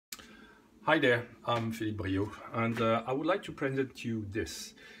Hi there, I'm Philippe Brio, and I would like to present to you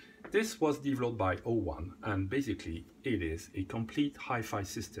this. This was developed by O1, and basically it is a complete hi-fi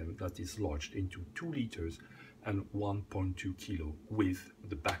system that is lodged into 2 liters and 1.2 kilo with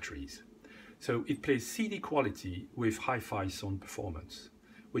the batteries. So it plays CD quality with hi-fi sound performance,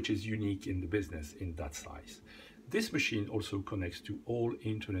 which is unique in the business in that size. This machine also connects to all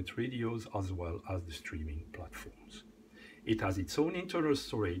internet radios as well as the streaming platforms. It has its own internal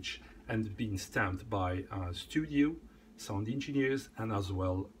storage and been stamped by studio, sound engineers, and as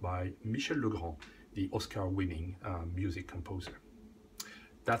well by Michel Legrand, the Oscar-winning music composer.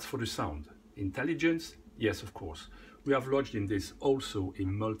 That's for the sound. Intelligence? Yes, of course. We have lodged in this also a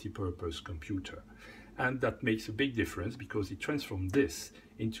multi-purpose computer. And that makes a big difference because it transforms this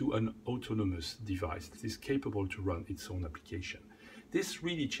into an autonomous device that is capable to run its own application. This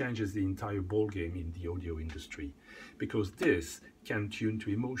really changes the entire ballgame in the audio industry because this can tune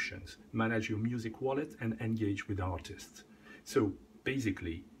to emotions, manage your music wallet, and engage with artists. So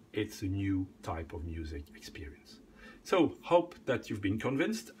basically, it's a new type of music experience. So hope that you've been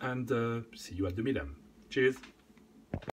convinced, and see you at the Midam. Cheers.